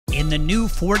the new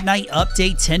Fortnite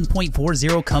update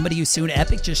 10.40 coming to you soon.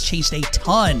 Epic just changed a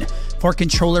ton for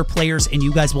controller players, and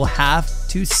you guys will have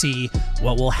to see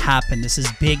what will happen. This is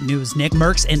big news.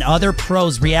 Nickmercs and other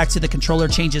pros react to the controller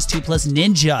changes too, plus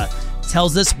Ninja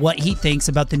tells us what he thinks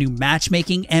about the new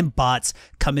matchmaking and bots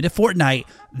coming to Fortnite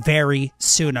very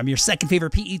soon. I'm your second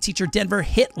favorite PE teacher, Denver.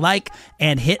 Hit like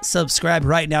and hit subscribe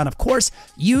right now. And of course,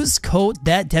 use code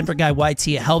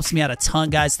thatdenverguy. It helps me out a ton,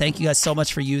 guys. Thank you guys so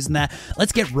much for using that.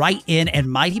 Let's get right in and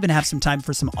might even have some time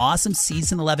for some awesome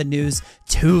Season 11 news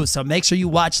too. So make sure you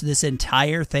watch this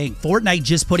entire thing. Fortnite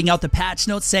just putting out the patch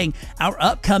notes saying our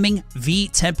upcoming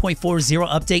V10.40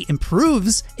 update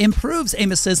improves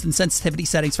aim assist and sensitivity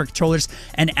settings for controllers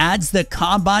and adds the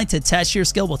combine to test your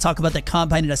skill. We'll talk about the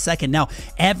combine in a second. Now,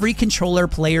 every controller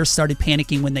player started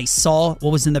panicking when they saw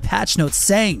what was in the patch notes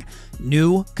saying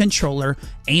new controller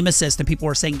aim assist, and people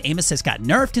were saying aim assist got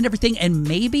nerfed and everything, and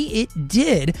maybe it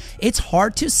did. It's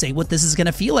hard to say what this is going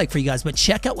to feel like for you guys, but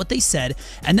check out what they said,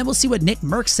 and then we'll see what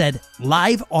Nickmercs said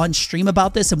live on stream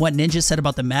about this and what Ninja said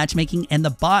about the matchmaking and the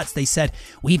bots. They said,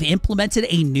 we've implemented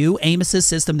a new aim assist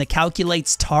system that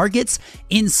calculates targets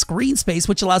in screen space,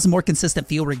 which allows a more consistent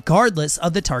feel regardless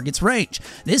of the target's range.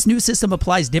 This new system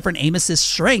applies different aim assist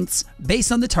strengths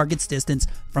based on the target's distance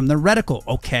from the reticle.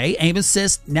 Okay, aim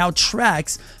assist now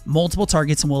tracks multiple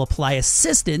targets and will apply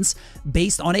assistance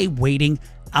based on a weighting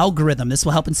algorithm. This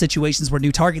will help in situations where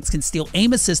new targets can steal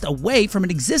aim assist away from an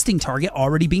existing target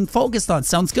already being focused on.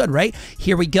 Sounds good, right?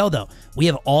 Here we go, though. We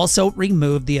have also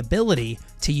removed the ability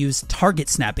to use target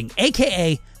snapping,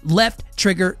 aka left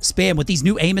trigger spam. With these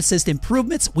new aim assist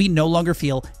improvements, we no longer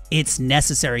feel it's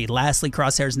necessary. Lastly,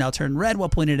 crosshairs now turn red while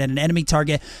pointed at an enemy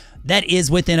target that is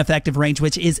within effective range,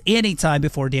 which is any time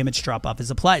before damage drop-off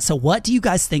is applied. So what do you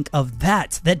guys think of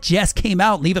that just came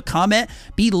out? Leave a comment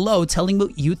below telling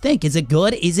what you think. Is it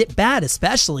good? Is it bad?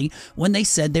 Especially when they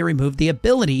said they removed the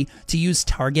ability to use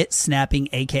target snapping,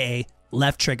 aka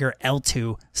left trigger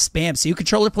L2 spam. So you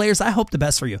controller players, I hope the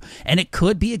best for you. And it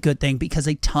could be a good thing because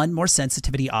a ton more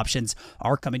sensitivity options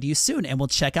are coming to you soon. And we'll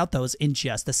check out those in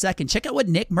just a second. Check out what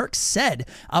Nickmercs said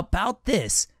about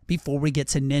this before we get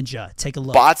to Ninja. Take a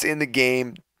look. Bots in the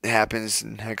game happens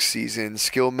next season.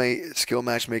 Skill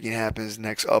matchmaking happens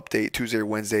next update Tuesday or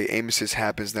Wednesday. Aim assist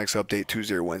happens next update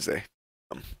Tuesday or Wednesday.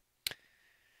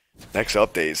 Next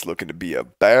update is looking to be a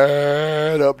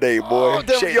bad update, boy.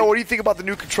 Yo, what do you think about the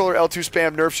new controller L2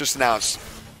 spam nerfs just announced?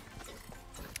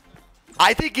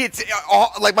 I think it's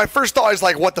like my first thought is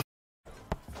like, what the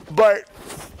f? But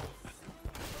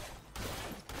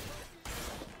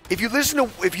if you listen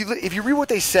to if you read what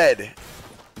they said,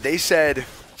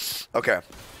 okay,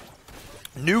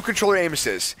 new controller aim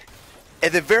assist.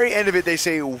 At the very end of it, they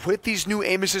say with these new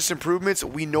aim assist improvements,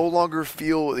 we no longer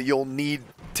feel that you'll need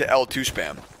to L2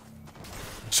 spam.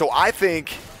 So I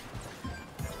think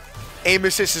aim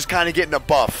assist is kind of getting a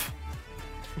buff.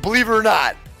 Believe it or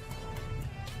not.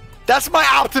 That's my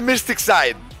optimistic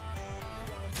side.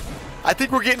 I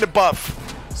think we're getting a buff.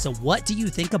 So what do you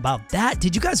think about that?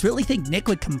 Did you guys really think Nick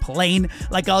would complain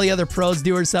like all the other pros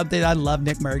do or something? I love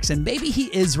Nickmercs, and maybe he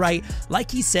is right. Like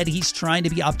he said, he's trying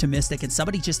to be optimistic, and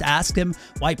somebody just asked him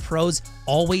why pros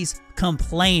always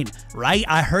complain, right?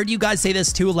 I heard you guys say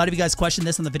this too. A lot of you guys question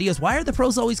this in the videos. Why are the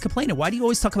pros always complaining? Why do you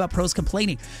always talk about pros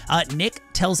complaining? Nick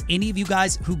tells any of you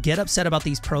guys who get upset about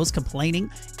these pros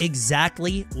complaining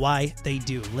exactly why they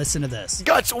do. Listen to this.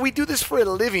 Guts, we do this for a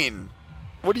living.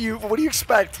 What do you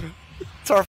expect?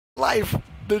 It's our life.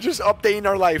 They're just updating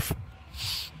our life.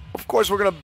 Of course we're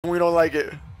gonna we don't like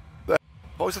it. I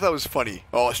always thought that was funny.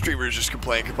 Oh, streamers just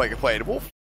complain. Well,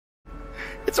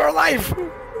 it's our life.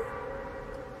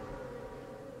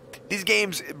 These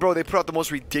games, bro, they put out the most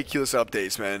ridiculous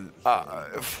updates, man.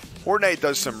 Fortnite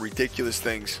does some ridiculous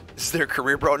things. This is their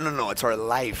career, bro. No, it's our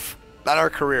life. Not our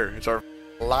career. It's our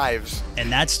lives.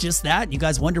 And that's just that. You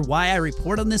guys wonder why I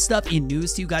report on this stuff in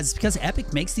news to you guys. It's because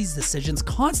Epic makes these decisions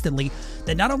constantly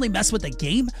that not only mess with the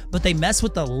game, but they mess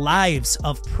with the lives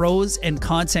of pros and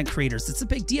content creators. It's a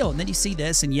big deal. And then you see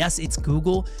this, and yes, it's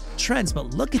Google Trends,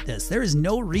 but look at this. There is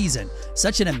no reason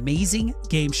such an amazing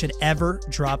game should ever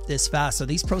drop this fast. So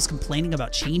these pros complaining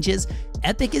about changes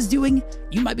Epic is doing,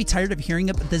 you might be tired of hearing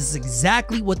it, but this is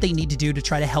exactly what they need to do to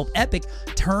try to help Epic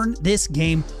turn this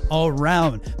game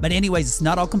around. But anyways, it's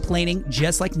not all complaining,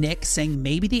 just like Nick saying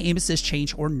maybe the aim assist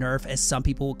change or nerf, as some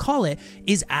people will call it,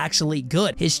 is actually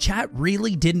good. His chat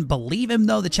really didn't believe him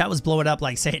though. The chat was blowing up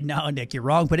like saying, no, Nick, you're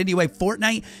wrong. But anyway,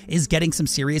 Fortnite is getting some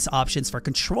serious options for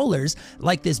controllers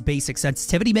like this basic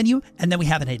sensitivity menu, and then we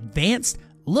have an advanced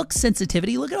look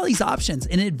sensitivity. Look at all these options.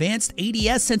 An advanced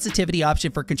ADS sensitivity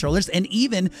option for controllers, and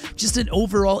even just an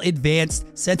overall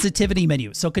advanced sensitivity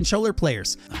menu. So controller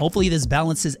players, hopefully this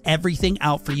balances everything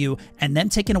out for you, and them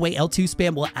taking away L2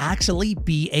 spam will actually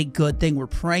be a good thing. We're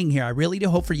praying here. I really do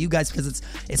hope for you guys, because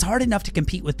it's hard enough to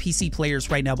compete with PC players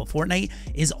right now, but Fortnite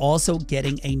is also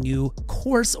getting a new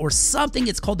course or something.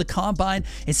 It's called the Combine.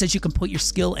 It says you can put your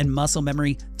skill and muscle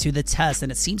memory to the test,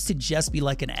 and it seems to just be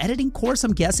like an editing course,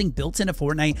 I'm guessing, built into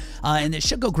Fortnite, and it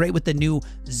should go great with the new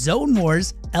Zone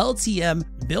Wars LTM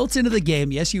built into the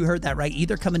game. Yes, you heard that right.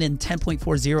 Either coming in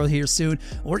 10.40 here soon,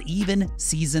 or even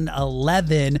Season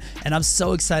 11, and I'm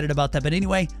so excited about that. But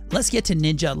anyway, let's get to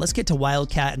Ninja. Let's get to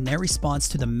Wildcat and their response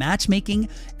to the matchmaking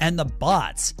and the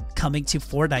bots coming to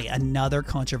Fortnite, another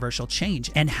controversial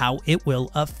change, and how it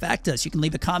will affect us. You can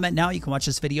leave a comment now. You can watch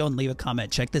this video and leave a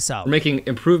comment. Check this out. We're making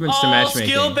improvements to matchmaking.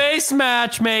 Skill-based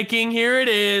matchmaking. Here it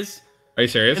is. Are you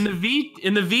serious? In the V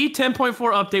 10.4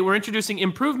 update, we're introducing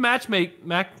improved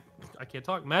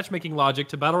matchmaking logic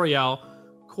to Battle Royale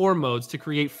core modes to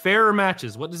create fairer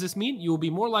matches. What does this mean? You will be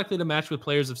more likely to match with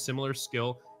players of similar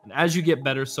skill, and as you get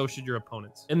better, so should your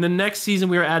opponents. In the next season,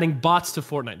 we are adding bots to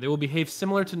Fortnite. They will behave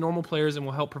similar to normal players and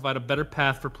will help provide a better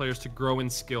path for players to grow in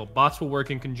skill. Bots will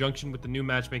work in conjunction with the new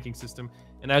matchmaking system,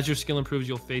 and as your skill improves,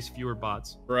 you'll face fewer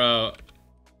bots. Bro,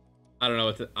 I don't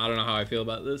know how I feel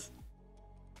about this.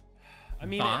 I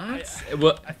mean, bots?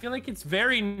 I feel like it's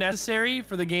very necessary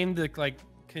for the game to like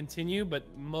continue, but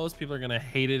most people are gonna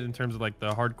hate it in terms of like the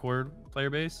hardcore player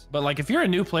base. But like if you're a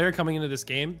new player coming into this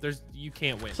game, you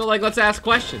can't win. So like, let's ask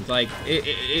questions. Like,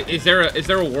 is there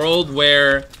a world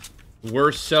where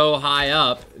we're so high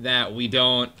up that we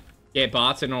don't get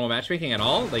bots in normal matchmaking at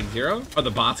all? Like zero? Are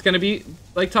the bots gonna be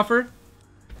like tougher?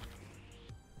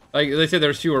 Like they said,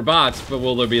 there's fewer bots, but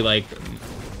will there be like?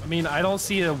 I mean, I don't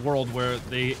see a world where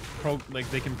they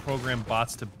can program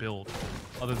bots to build,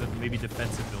 other than maybe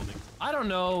defensive building. I don't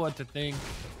know what to think.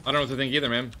 I don't know what to think either,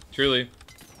 man. Truly.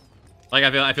 Like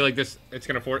I feel like it's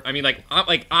gonna force. I mean,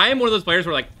 I am one of those players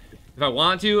where like, if I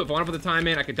want to put the time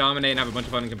in, I could dominate and have a bunch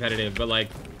of fun and competitive. But like,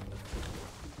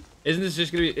 isn't this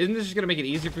just gonna make it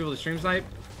easier for people to stream snipe?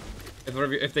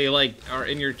 If they like are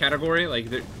in your category, like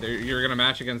you're gonna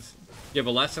match against. You have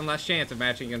a less and less chance of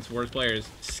matching against worse players.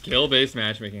 Skill-based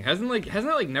matchmaking hasn't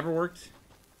that never worked?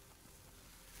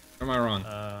 Or am I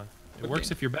wrong? It works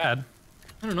if you're bad.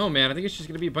 I don't know, man. I think it's just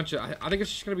gonna be a bunch of. I think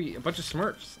it's just gonna be a bunch of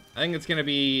smurfs. I think it's gonna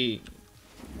be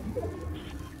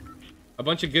a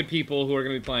bunch of good people who are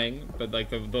gonna be playing, but like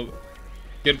the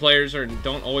good players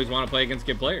don't always want to play against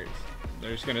good players.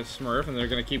 They're just gonna smurf and they're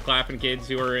gonna keep clapping kids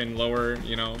who are in lower,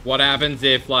 you know. What happens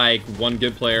if like one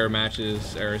good player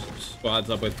matches or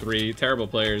squads up with 3 terrible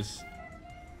players?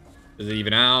 Does it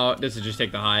even out? Does it just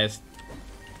take the highest?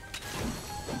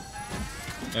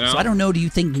 You know? So I don't know, do you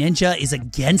think Ninja is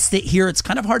against it here? It's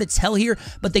kind of hard to tell here,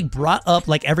 but they brought up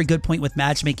like every good point with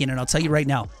matchmaking, and I'll tell you right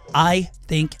now, I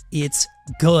think it's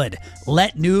good.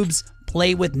 Let noobs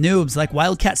play with noobs. Like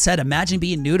Wildcat said, imagine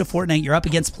being new to Fortnite. You're up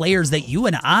against players that you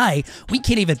and we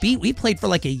can't even beat. We played for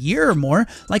like a year or more.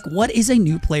 Like, what is a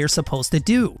new player supposed to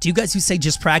do? To you guys who say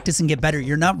just practice and get better,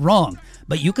 you're not wrong.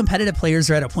 But you competitive players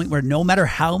are at a point where no matter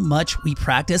how much we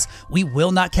practice, we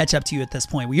will not catch up to you at this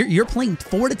point. You're playing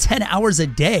 4 to 10 hours a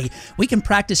day. We can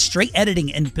practice straight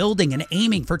editing and building and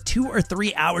aiming for 2 or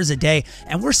 3 hours a day,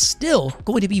 and we're still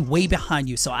going to be way behind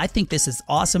you. So I think this is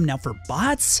awesome. Now for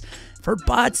bots,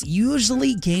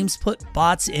 usually games put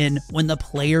bots in when the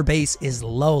player base is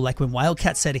low. Like when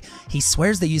Wildcat said he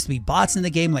swears there used to be bots in the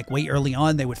game, like way early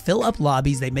on. They would fill up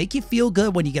lobbies. They make you feel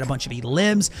good when you get a bunch of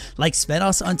elims. Like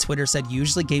Spenos on Twitter said,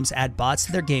 usually games add bots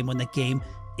to their game when the game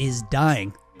is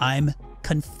dying. I'm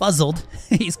confuzzled.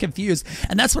 He's confused.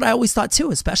 And that's what I always thought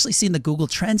too, especially seeing the Google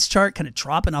Trends chart kind of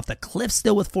dropping off the cliff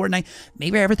still with Fortnite.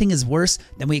 Maybe everything is worse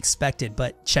than we expected,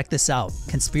 but check this out.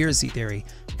 Conspiracy theory.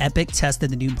 Epic tested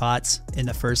the new bots in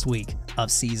the first week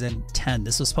of Season 10.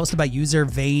 This was posted by user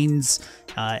Veins,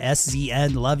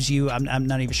 SZN loves you. I'm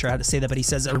not even sure how to say that, but he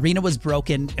says Arena was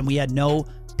broken and we had no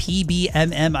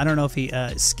PBMM. I don't know if he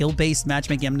skill-based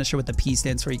matchmaking. I'm not sure what the P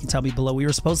stands for. You can tell me below. We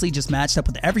were supposedly just matched up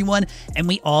with everyone and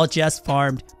we all just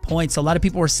farmed points. A lot of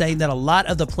people were saying that a lot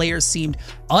of the players seemed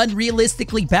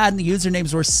unrealistically bad and the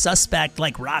usernames were suspect,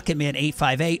 like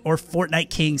Rocketman858 or Fortnite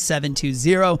King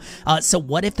 720. So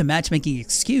what if the matchmaking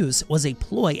excuse was a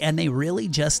ploy and they really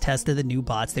just tested the new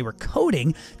bots they were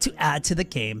coding to add to the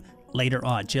game later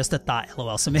on. Just a thought,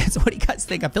 lol. So man, so what do you guys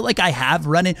think? I feel like I have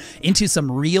run into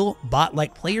some real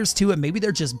bot-like players too, and maybe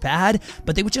they're just bad,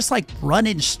 but they would just like run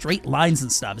in straight lines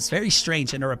and stuff. It's very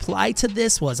strange. And a reply to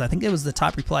this was, I think it was the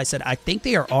top reply, said, I think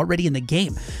they are already in the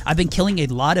game. I've been killing a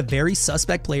lot of very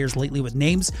suspect players lately with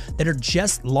names that are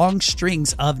just long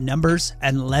strings of numbers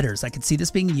and letters. I could see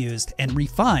this being used and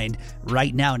refined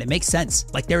right now, and it makes sense.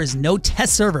 Like, there is no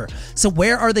test server. So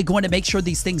where are they going to make sure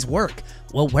these things work?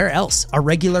 Well, where else? A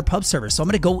regular pub server. So I'm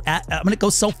gonna go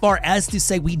so far as to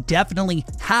say we definitely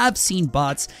have seen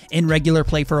bots in regular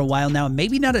play for a while now.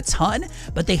 Maybe not a ton,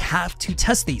 but they have to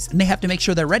test these and they have to make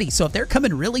sure they're ready. So if they're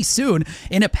coming really soon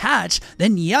in a patch,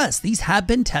 then yes, these have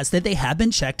been tested, they have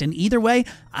been checked, and either way,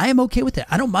 I am okay with it.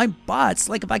 I don't mind bots.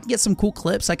 Like, if I can get some cool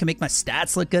clips, I can make my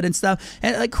stats look good and stuff.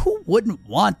 And like, who wouldn't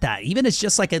want that? Even it's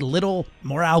just like a little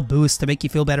morale boost to make you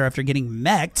feel better after getting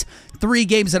mech'd 3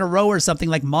 games in a row or something.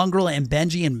 Like Mongrel and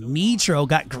Benji and Mitro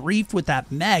got griefed with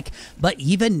that mech, but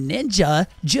even Ninja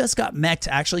just got mech'd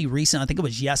actually recent. I think it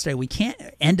was yesterday. We can't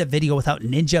end a video without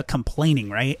Ninja complaining,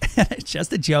 right? It's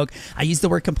just a joke. I use the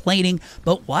word complaining,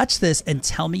 but watch this and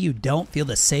tell me you don't feel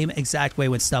the same exact way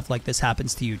when stuff like this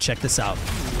happens to you. Check this out.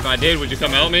 If I did, would you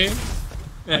come help me?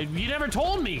 You never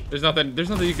told me. There's nothing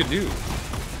you could do.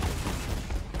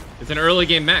 It's an early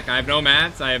game mech. I have no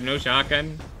mats. I have no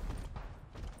shotgun.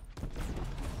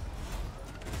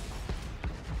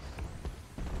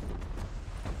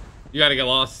 You gotta get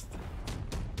lost.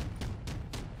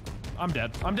 I'm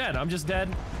dead. I'm dead. I'm just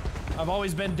dead. I've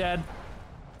always been dead.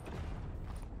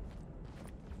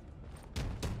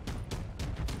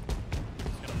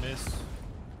 Gonna miss.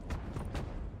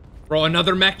 Bro,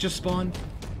 another mech just spawned.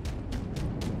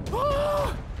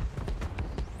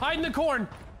 Hide in the corn.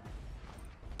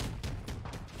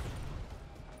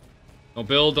 Don't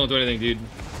build, don't do anything, dude.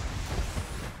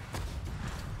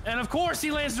 And of course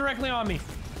he lands directly on me.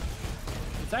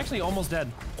 It's actually almost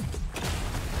dead.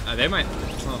 They might.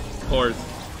 Oh, of course.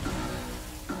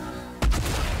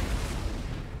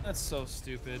 That's so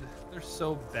stupid. They're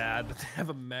so bad that they have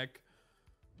a mech.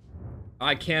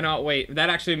 I cannot wait. That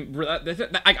actually,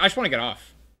 I just want to get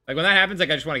off. Like, when that happens, like,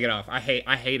 I just want to get off. I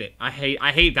hate it. I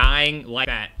hate dying like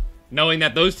that. Knowing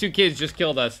that those 2 kids just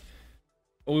killed us.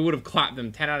 We would have clapped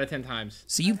them 10 out of 10 times.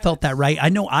 So you felt that, right? I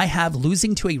know I have.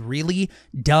 Losing to a really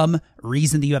dumb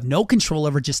reason that you have no control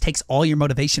over just takes all your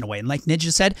motivation away. And like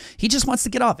Ninja said, he just wants to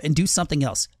get off and do something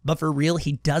else. But for real,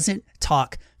 he doesn't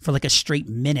talk for like a straight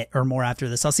minute or more after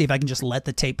this. I'll see if I can just let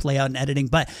the tape play out in editing.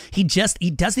 But he doesn't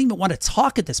even want to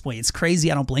talk at this point. It's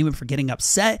crazy. I don't blame him for getting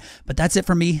upset. But that's it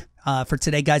for me. For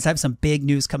today, guys. I have some big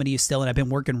news coming to you still, and I've been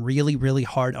working really, really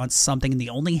hard on something. And the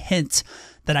only hint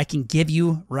that I can give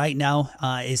you right now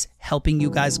is helping you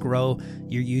guys grow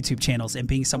your YouTube channels and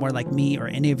being somewhere like me or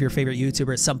any of your favorite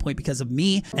YouTubers at some point, because of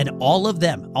me and all of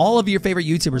them, all of your favorite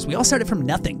YouTubers. We all started from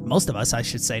nothing. Most of us, I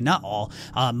should say, not all.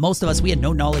 Most of us, we had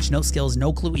no knowledge, no skills,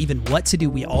 no clue even what to do.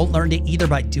 We all learned it either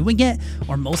by doing it,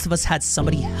 or most of us had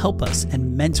somebody help us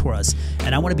and mentor us.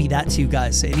 And I want to be that to you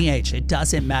guys. At any age, it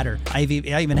doesn't matter. I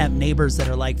even have neighbors that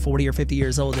are like 40 or 50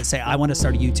 years old that say, I want to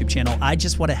start a YouTube channel. I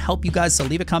just want to help you guys. So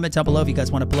leave a comment down below if you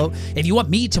guys want to blow. If you want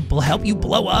me to help you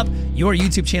blow up your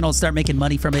YouTube channel and start making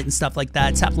money from it and stuff like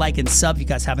that, tap like and sub if you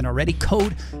guys haven't already.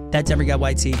 Code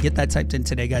thatdenverguy. Get that typed in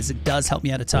today, guys. It does help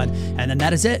me out a ton. And then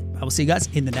that is it. I will see you guys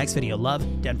in the next video.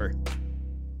 Love, Denver.